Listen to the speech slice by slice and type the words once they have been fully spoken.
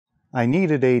I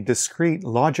needed a discrete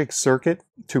logic circuit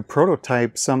to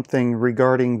prototype something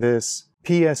regarding this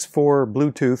PS4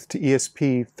 Bluetooth to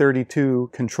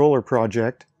ESP32 controller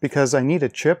project because I need a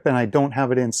chip and I don't have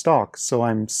it in stock, so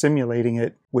I'm simulating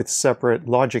it with separate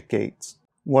logic gates.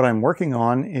 What I'm working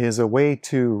on is a way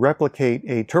to replicate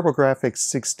a TurboGrafx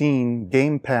 16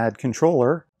 gamepad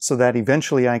controller so that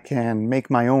eventually I can make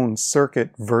my own circuit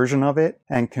version of it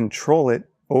and control it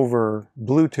over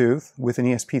Bluetooth with an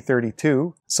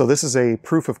ESP32. So this is a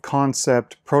proof of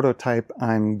concept prototype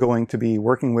I'm going to be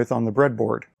working with on the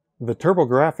breadboard. The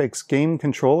TurboGrafx game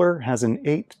controller has an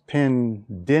 8-pin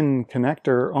DIN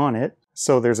connector on it,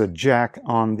 so there's a jack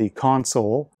on the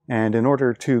console, and in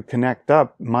order to connect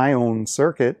up my own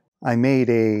circuit, I made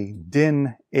a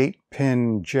DIN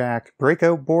 8-pin jack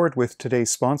breakout board with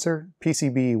today's sponsor,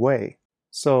 PCBWay.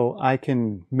 So I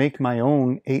can make my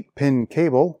own 8-pin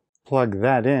cable, plug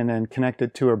that in and connect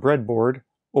it to a breadboard,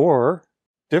 or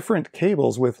different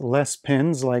cables with less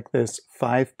pins like this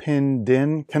 5-pin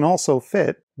DIN can also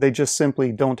fit. They just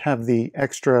simply don't have the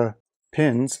extra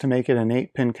pins to make it an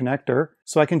 8-pin connector.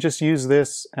 So I can just use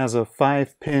this as a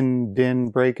 5-pin DIN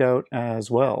breakout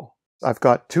as well. I've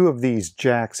got 2 of these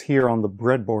jacks here on the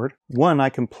breadboard. One I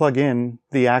can plug in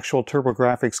the actual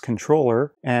TurboGrafx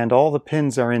controller, and all the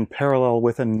pins are in parallel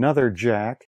with another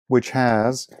jack, which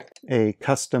has a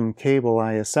custom cable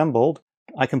I assembled.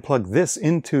 I can plug this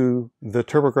into the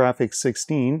TurboGrafx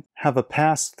 16, have a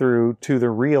pass-through to the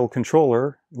real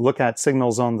controller, look at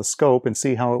signals on the scope and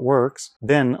see how it works,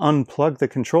 then unplug the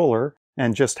controller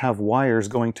and just have wires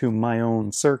going to my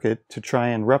own circuit to try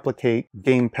and replicate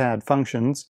gamepad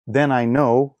functions. Then I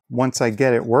know, once I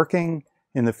get it working,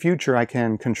 in the future I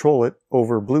can control it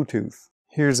over Bluetooth.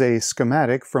 Here's a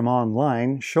schematic from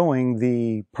online showing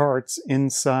the parts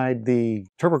inside the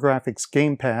TurboGrafx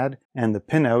gamepad and the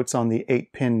pinouts on the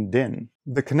 8-pin DIN.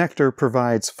 The connector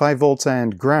provides 5 volts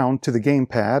and ground to the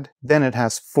gamepad, then it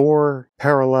has 4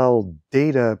 parallel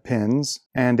data pins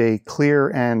and a clear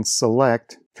and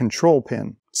select control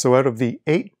pin. So out of the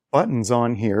 8 buttons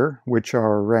on here, which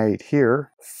are right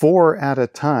here, 4 at a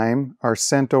time are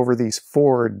sent over these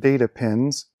 4 data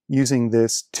pins using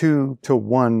this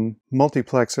 2-to-1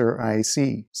 multiplexer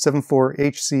IC,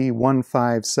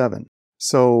 74HC157.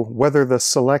 So whether the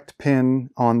select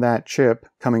pin on that chip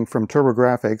coming from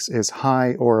TurboGrafx is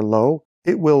high or low,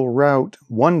 it will route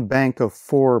one bank of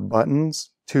 4 buttons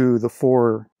to the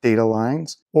 4 data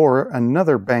lines, or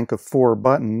another bank of 4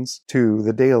 buttons to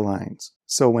the data lines.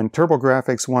 So when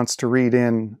TurboGrafx wants to read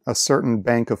in a certain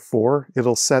bank of 4,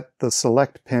 it'll set the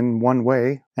select pin one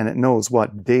way, and it knows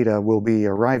what data will be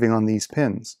arriving on these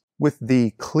pins. With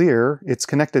the clear, it's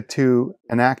connected to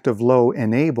an active low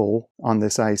enable on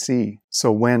this IC.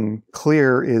 So when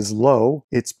clear is low,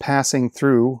 it's passing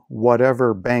through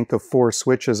whatever bank of 4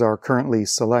 switches are currently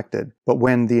selected. But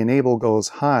when the enable goes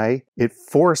high, it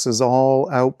forces all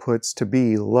outputs to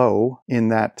be low in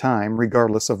that time,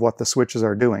 regardless of what the switches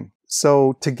are doing.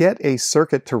 So to get a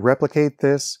circuit to replicate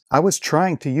this, I was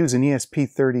trying to use an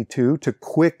ESP32 to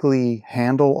quickly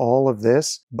handle all of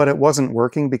this, but it wasn't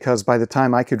working because by the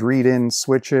time I could read in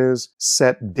switches,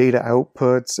 set data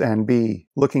outputs, and be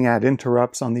looking at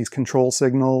interrupts on these control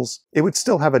signals, it would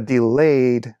still have a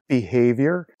delayed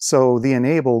behavior, so the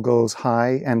enable goes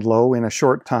high and low in a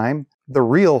short time. The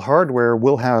real hardware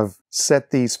will have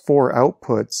set these 4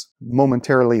 outputs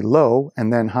momentarily low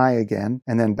and then high again,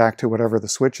 and then back to whatever the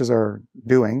switches are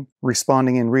doing,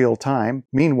 responding in real time.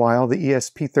 Meanwhile, the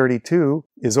ESP32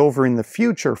 is over in the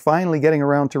future, finally getting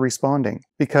around to responding,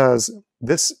 because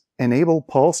this enable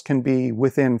pulse can be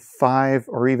within 5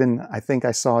 or even, I think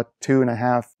I saw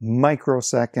 2.5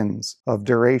 microseconds of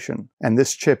duration. And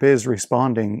this chip is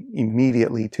responding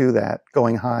immediately to that,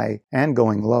 going high and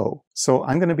going low. So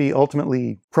I'm going to be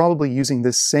ultimately probably using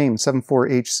this same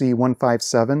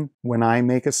 74HC157 when I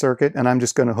make a circuit, and I'm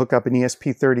just going to hook up an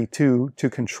ESP32 to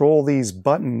control these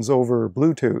buttons over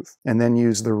Bluetooth, and then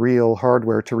use the real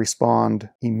hardware to respond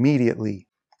immediately.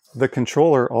 The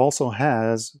controller also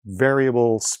has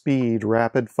variable speed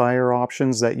rapid fire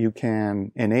options that you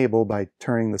can enable by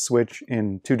turning the switch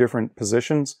in 2 different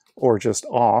positions, or just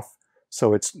off,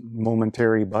 so it's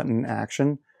momentary button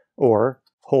action, or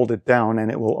hold it down and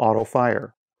it will auto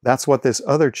fire. That's what this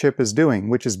other chip is doing,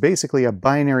 which is basically a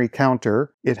binary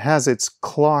counter. It has its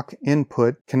clock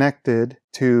input connected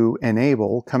to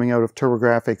enable coming out of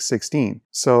TurboGrafx 16.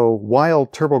 So while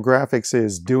TurboGrafx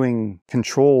is doing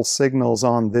control signals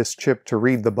on this chip to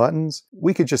read the buttons,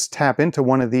 we could just tap into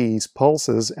one of these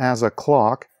pulses as a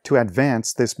clock to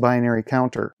advance this binary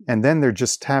counter. And then they're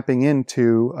just tapping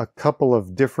into a couple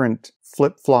of different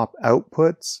flip-flop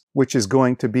outputs, which is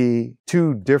going to be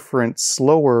two different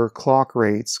slower clock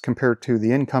rates compared to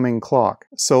the incoming clock.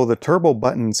 So the turbo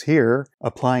buttons here,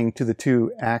 applying to the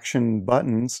two action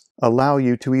buttons, allow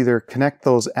you to either connect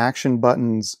those action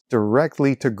buttons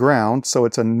directly to ground, so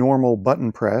it's a normal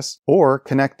button press, or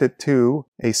connect it to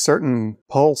a certain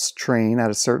pulse train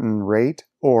at a certain rate,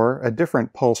 or a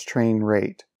different pulse train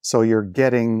rate. So you're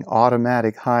getting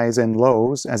automatic highs and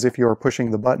lows as if you're pushing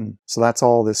the button. So that's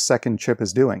all this second chip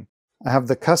is doing. I have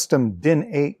the custom DIN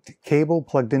 8 cable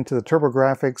plugged into the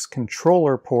TurboGrafx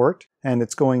controller port, and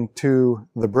it's going to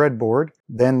the breadboard.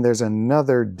 Then there's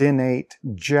another DIN 8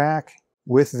 jack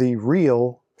with the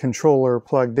real controller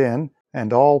plugged in,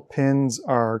 and all pins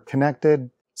are connected.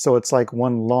 So it's like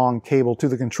one long cable to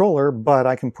the controller, but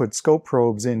I can put scope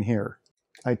probes in here.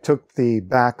 I took the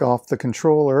back off the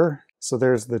controller. So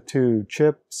there's the two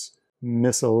chips,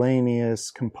 miscellaneous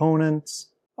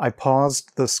components. I paused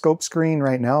the scope screen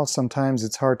right now. Sometimes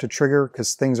it's hard to trigger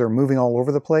because things are moving all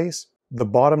over the place. The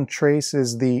bottom trace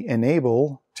is the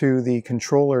enable to the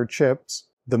controller chips.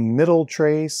 The middle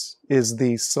trace is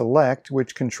the select,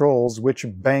 which controls which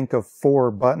bank of 4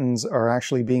 buttons are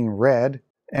actually being read.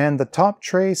 And the top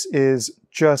trace is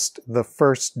just the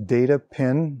first data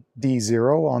pin,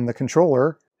 D0, on the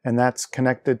controller. And that's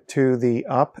connected to the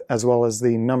up as well as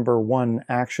the number 1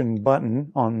 action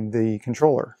button on the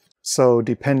controller. So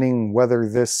depending whether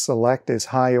this select is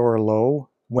high or low,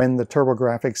 when the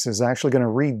TurboGrafx is actually going to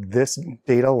read this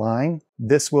data line,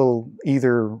 this will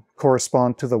either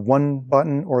correspond to the 1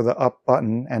 button or the up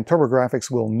button, and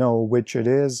TurboGrafx will know which it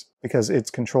is because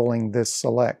it's controlling this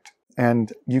select.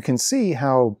 And you can see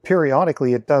how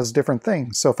periodically it does different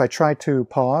things. So if I try to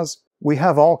pause, we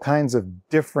have all kinds of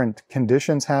different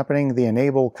conditions happening. The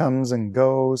enable comes and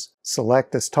goes,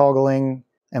 select is toggling,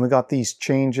 and we got these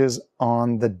changes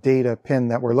on the data pin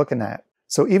that we're looking at.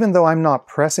 So even though I'm not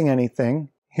pressing anything,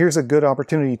 here's a good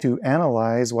opportunity to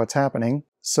analyze what's happening.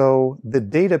 So the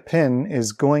data pin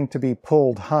is going to be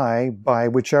pulled high by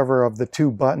whichever of the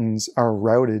 2 buttons are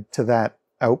routed to that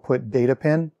output data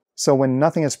pin. So when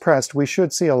nothing is pressed, we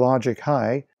should see a logic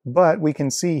high. But we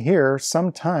can see here,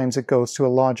 sometimes it goes to a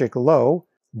logic low.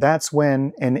 That's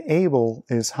when enable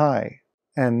is high.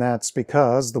 And that's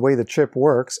because the way the chip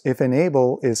works, if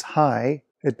enable is high,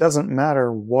 it doesn't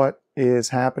matter what is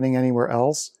happening anywhere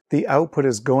else. The output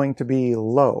is going to be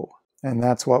low. And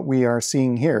that's what we are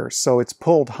seeing here. So it's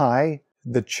pulled high,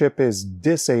 the chip is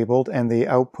disabled, and the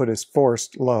output is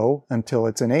forced low until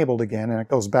it's enabled again. And it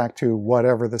goes back to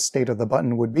whatever the state of the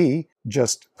button would be,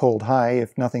 just pulled high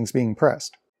if nothing's being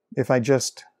pressed. If I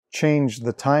just change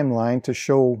the timeline to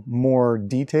show more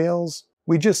details,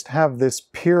 we just have this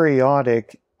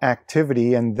periodic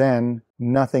activity and then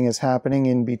nothing is happening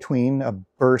in between, a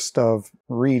burst of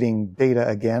reading data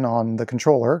again on the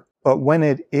controller. But when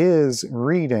it is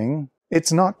reading,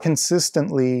 it's not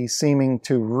consistently seeming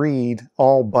to read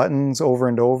all buttons over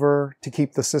and over to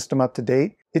keep the system up to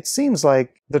date. It seems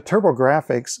like the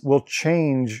TurboGrafx will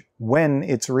change when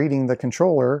it's reading the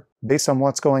controller based on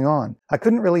what's going on. I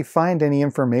couldn't really find any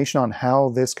information on how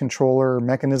this controller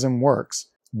mechanism works.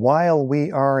 While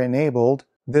we are enabled,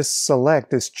 this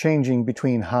select is changing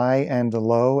between high and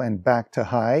low and back to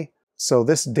high. So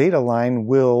this data line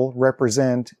will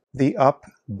represent the up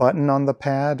button on the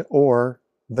pad or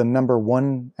the number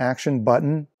 1 action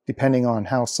button, depending on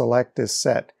how select is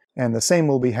set. And the same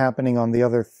will be happening on the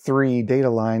other 3 data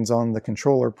lines on the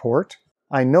controller port.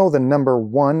 I know the number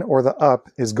 1 or the up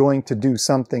is going to do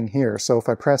something here. So if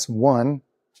I press 1,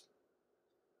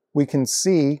 we can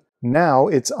see now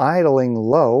it's idling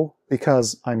low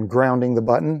because I'm grounding the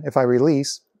button. If I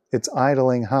release, it's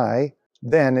idling high.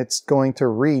 Then it's going to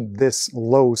read this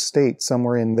low state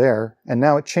somewhere in there. And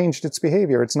now it changed its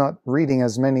behavior. It's not reading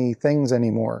as many things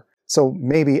anymore. So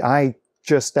maybe I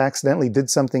just accidentally did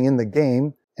something in the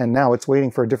game, and now it's waiting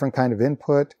for a different kind of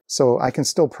input. So I can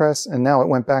still press, and now it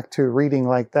went back to reading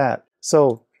like that.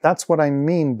 So that's what I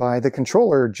mean by the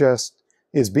controller just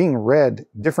is being read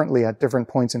differently at different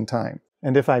points in time.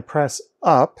 And if I press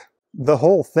up, the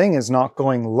whole thing is not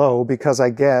going low because I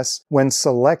guess when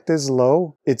select is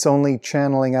low, it's only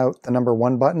channeling out the number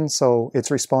 1 button, so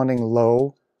it's responding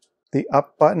low. The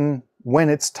up button, when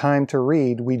it's time to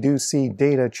read, we do see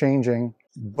data changing,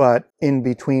 but in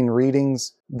between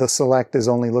readings, the select is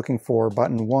only looking for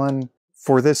button 1.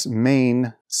 For this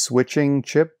main switching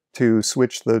chip to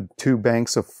switch the 2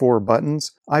 banks of 4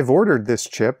 buttons, I've ordered this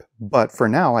chip, but for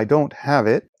now I don't have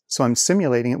it. So I'm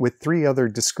simulating it with 3 other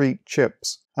discrete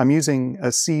chips. I'm using a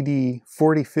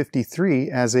CD4053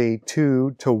 as a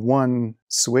 2-to-1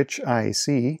 switch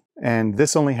IC, and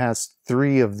this only has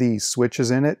 3 of these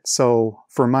switches in it, so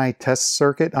for my test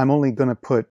circuit, I'm only going to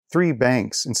put 3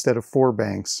 banks instead of 4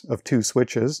 banks of 2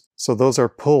 switches. So those are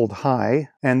pulled high.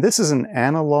 And this is an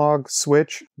analog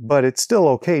switch, but it's still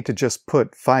okay to just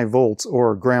put 5 volts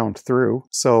or ground through.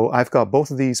 So I've got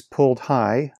both of these pulled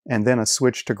high and then a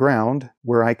switch to ground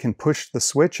where I can push the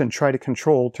switch and try to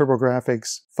control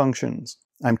TurboGrafx functions.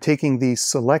 I'm taking the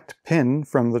select pin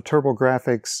from the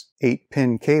TurboGrafx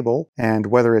 8-pin cable, and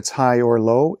whether it's high or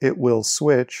low, it will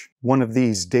switch one of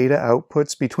these data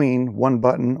outputs between one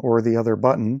button or the other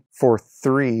button for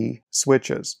 3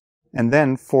 switches. And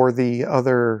then for the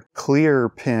other clear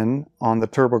pin on the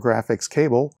TurboGrafx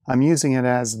cable, I'm using it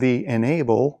as the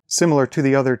enable, similar to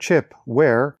the other chip,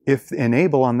 where if the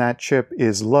enable on that chip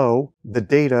is low, the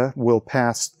data will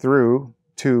pass through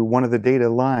to one of the data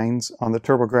lines on the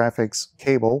TurboGrafx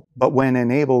cable, but when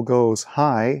enable goes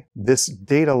high, this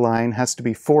data line has to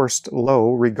be forced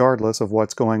low regardless of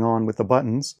what's going on with the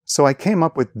buttons. So I came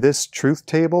up with this truth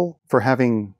table for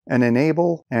having an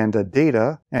enable and a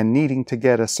data and needing to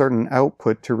get a certain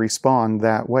output to respond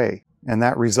that way. And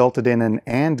that resulted in an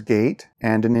AND gate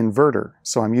and an inverter.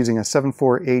 So I'm using a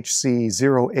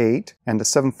 74HC08 and a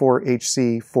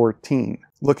 74HC14.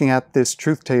 Looking at this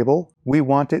truth table, we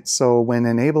want it so when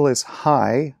enable is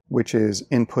high, which is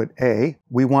input A,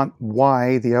 we want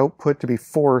Y, the output, to be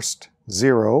forced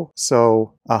 0.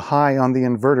 So a high on the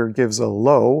inverter gives a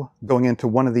low going into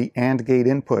one of the AND gate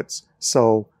inputs.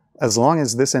 So as long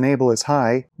as this enable is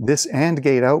high, this AND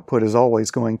gate output is always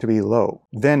going to be low.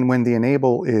 Then when the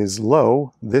enable is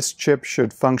low, this chip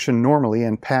should function normally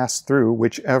and pass through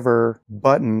whichever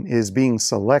button is being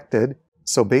selected.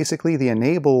 So basically the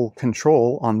enable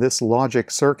control on this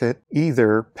logic circuit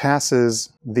either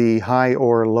passes the high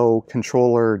or low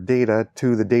controller data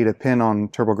to the data pin on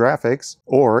TurboGrafx,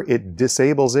 or it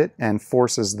disables it and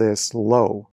forces this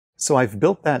low. So I've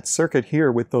built that circuit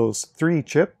here with those 3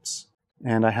 chips,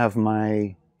 and I have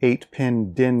my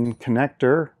 8-pin DIN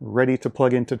connector ready to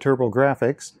plug into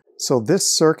TurboGrafx. So this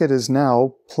circuit is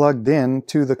now plugged in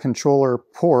to the controller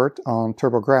port on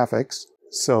TurboGrafx.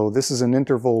 So this is an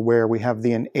interval where we have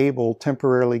the enable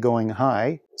temporarily going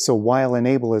high. So while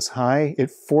enable is high,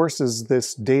 it forces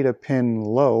this data pin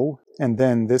low. And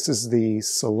then this is the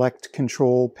select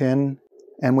control pin.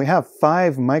 And we have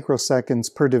 5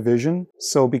 microseconds per division.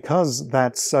 So because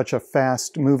that's such a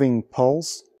fast moving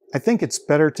pulse, I think it's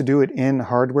better to do it in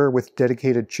hardware with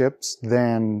dedicated chips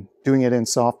than doing it in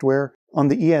software. On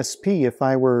the ESP, if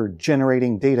I were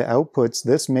generating data outputs,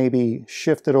 this may be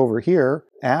shifted over here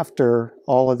after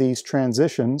all of these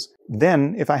transitions.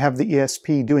 Then, if I have the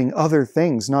ESP doing other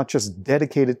things, not just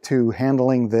dedicated to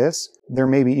handling this, there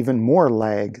may be even more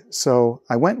lag. So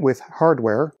I went with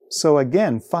hardware. So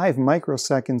again, 5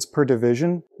 microseconds per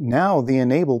division. Now the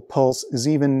enable pulse is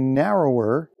even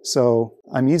narrower. So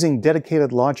I'm using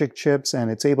dedicated logic chips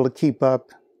and it's able to keep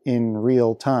up in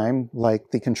real time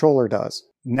like the controller does.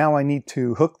 Now I need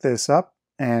to hook this up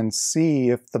and see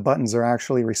if the buttons are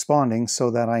actually responding so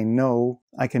that I know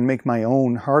I can make my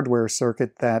own hardware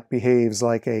circuit that behaves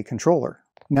like a controller.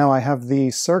 Now I have the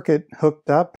circuit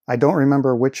hooked up. I don't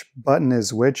remember which button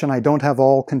is which, and I don't have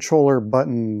all controller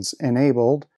buttons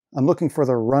enabled. I'm looking for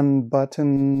the run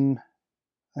button.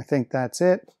 I think that's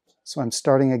it. So I'm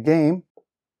starting a game.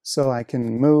 So I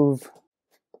can move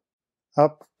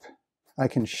up, I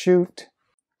can shoot.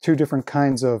 2 different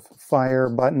kinds of fire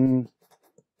button.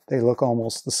 They look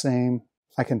almost the same.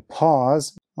 I can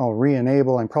pause. I'll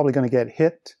re-enable. I'm probably going to get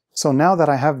hit. So now that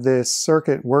I have this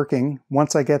circuit working,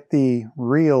 once I get the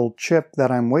real chip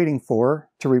that I'm waiting for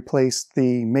to replace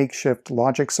the makeshift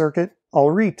logic circuit, I'll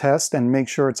retest and make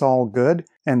sure it's all good.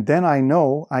 And then I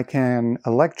know I can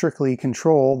electrically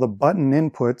control the button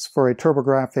inputs for a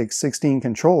TurboGrafx 16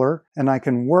 controller, and I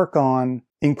can work on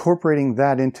incorporating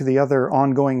that into the other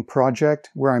ongoing project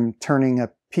where I'm turning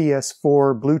a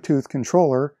PS4 Bluetooth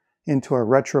controller into a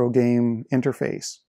retro game interface.